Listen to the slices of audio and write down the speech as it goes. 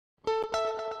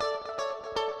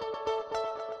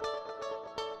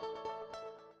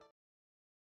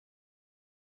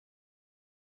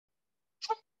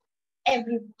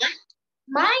everyone.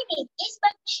 My name is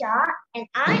Bhavissha and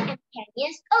I am 10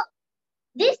 years old.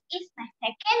 This is my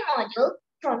second module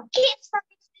from Kids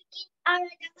Public Speaking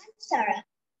Ara Damansara.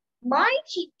 My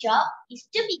dream job is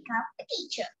to become a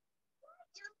teacher. Why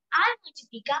do I want to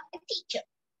become a teacher?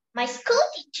 My school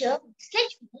teacher, Ms.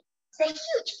 Lakshmi, is a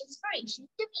huge inspiration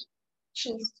to me. She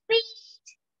is sweet,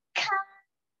 kind,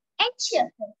 and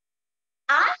cheerful.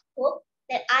 I hope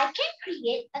that I can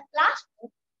create a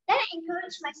classroom that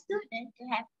encourages my students to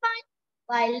have fun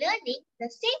while learning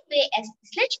the same way as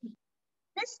Ms. Lakshmi.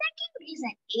 The second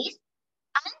reason is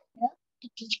I love to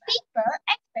teach people,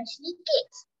 especially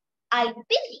kids. I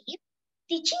believe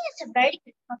teaching is a very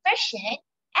good profession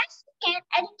as we can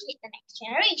educate the next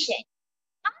generation.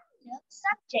 I love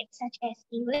subjects such as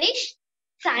English,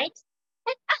 science,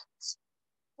 and arts.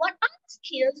 What other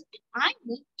skills do I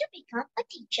need to become a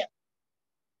teacher?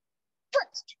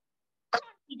 First,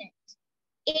 confidence.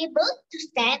 Able to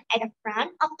stand at the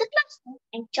front of the classroom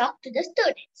and talk to the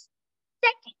students.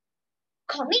 Second,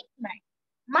 commitment.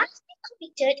 Must be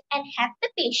committed and have the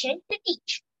patience to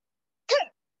teach. Third,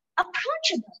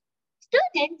 approachable.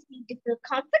 Students need to feel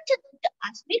comfortable to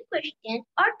ask me questions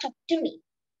or talk to me.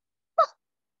 Fourth,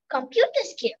 computer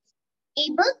skills.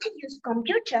 Able to use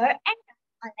computer and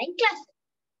run online classes.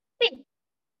 Fifth,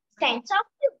 sense of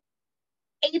humor.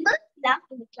 Able to laugh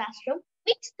in the classroom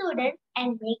with students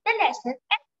and make the lessons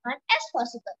as fun as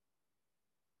possible.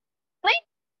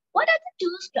 What are the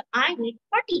tools do I need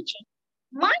for teaching?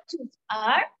 My tools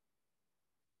are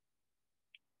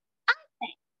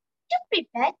iPad to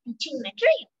prepare teaching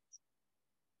materials,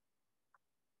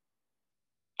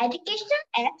 educational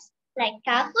apps like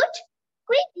𝒂𝒂,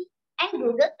 𝒂𝒑, and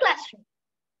Google Classroom.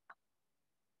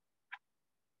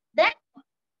 Then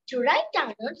to write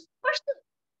downloads for students,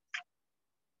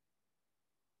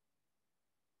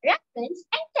 reference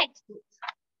and textbooks.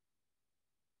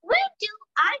 When do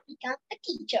I become a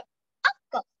teacher? Of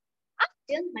course,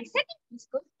 after my secondary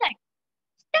school study.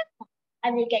 Step 1.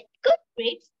 I will get good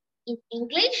grades in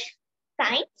English,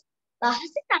 science,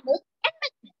 Bhavissha and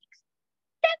mathematics.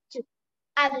 Step 2.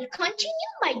 I will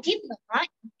continue my diploma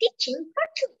in teaching for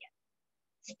 2 years.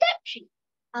 Step 3.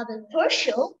 I will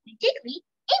pursue my degree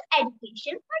in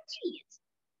education for 3 years.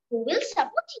 Who will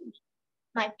support me?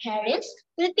 My parents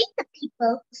will be the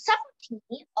people who support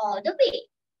me all the way.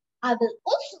 I will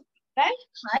also work very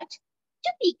hard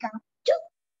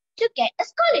to get a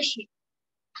scholarship.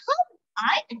 How will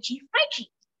I achieve my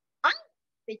dreams? I know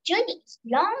the journey is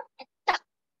long and tough,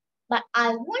 but I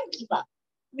won't give up.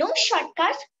 No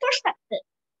shortcuts for success.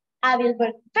 I will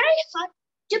work very hard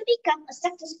to become a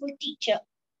successful teacher.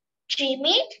 Dream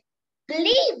it,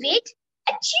 believe it,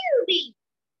 achieve it.